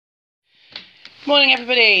Morning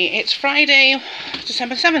everybody, it's Friday,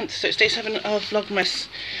 December 7th, so it's day 7 of Vlogmas,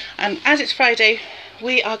 and as it's Friday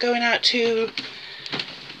we are going out to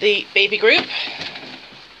the baby group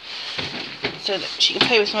so that she can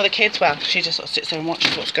play with some other kids. Well, she just sort of sits there and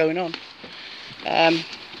watches what's going on. Yeah,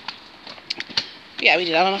 we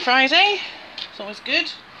do that on a Friday, it's always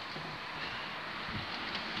good.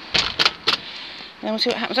 And then we'll see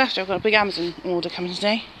what happens after. I've got a big Amazon order coming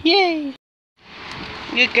today. Yay!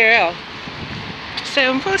 Good girl. So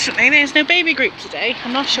unfortunately there's no baby group today.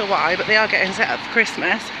 I'm not sure why, but they are getting set up for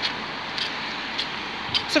Christmas.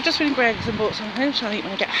 So I've just been in Greggs and bought something which I'll eat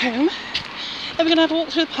when I get home. Then we're going to have a walk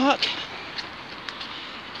through the park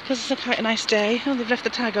because it's quite a nice day. Oh, they've left the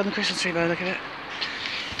tag on the Christmas tree by the look of it.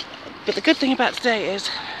 But the good thing about today is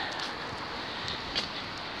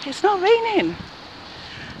it's not raining.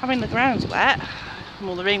 I mean, the ground's wet from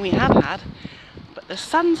all the rain we have had, but the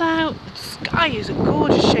sun's out, the sky is a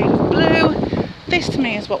gorgeous shade of blue. This to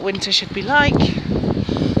me is what winter should be like.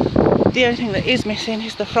 The only thing that is missing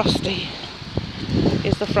is the frost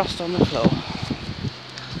on the floor.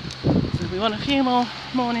 So we want a few more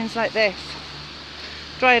mornings like this.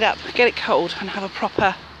 Dry it up, get it cold and have a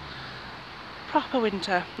proper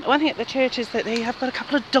winter. One thing at the church is that they have got a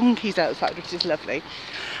couple of donkeys outside, which is lovely.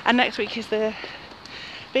 And next week is the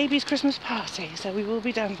baby's Christmas party, so we will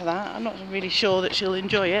be down for that. I'm not really sure that she'll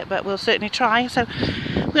enjoy it, but we'll certainly try. So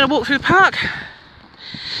we're going to walk through the park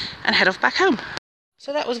and head off back home.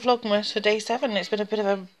 So that was Vlogmas for day 7. It's been a bit of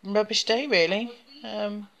a rubbish day really.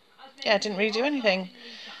 Yeah, I didn't really do anything.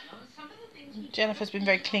 Jennifer's been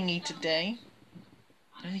very clingy today.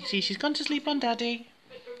 And you see she's gone to sleep on Daddy.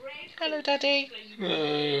 Hello Daddy.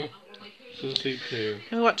 No, she's asleep too.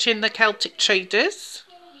 We're watching the Celtic Traders,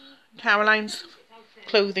 Caroline's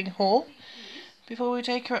clothing haul, before we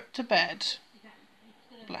take her up to bed.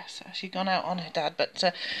 Bless her, she's gone out on her dad. But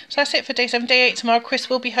so that's it for day 7. Day 8 tomorrow. Chris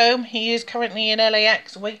will be home. He is currently in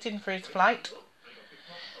LAX waiting for his flight.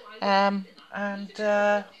 From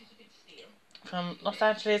Los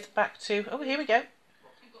Angeles back to, oh, here we go.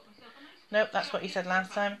 Nope, that's what he said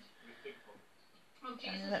last time.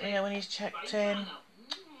 Let me know when he's checked in.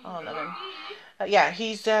 Oh, I love him. Yeah,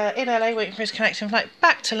 he's in LA waiting for his connecting flight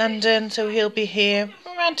back to London, so he'll be here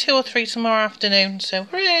around 2 or 3 tomorrow afternoon. So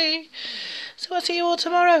hooray! So I'll see you all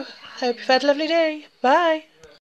tomorrow. Hope you've had a lovely day. Bye.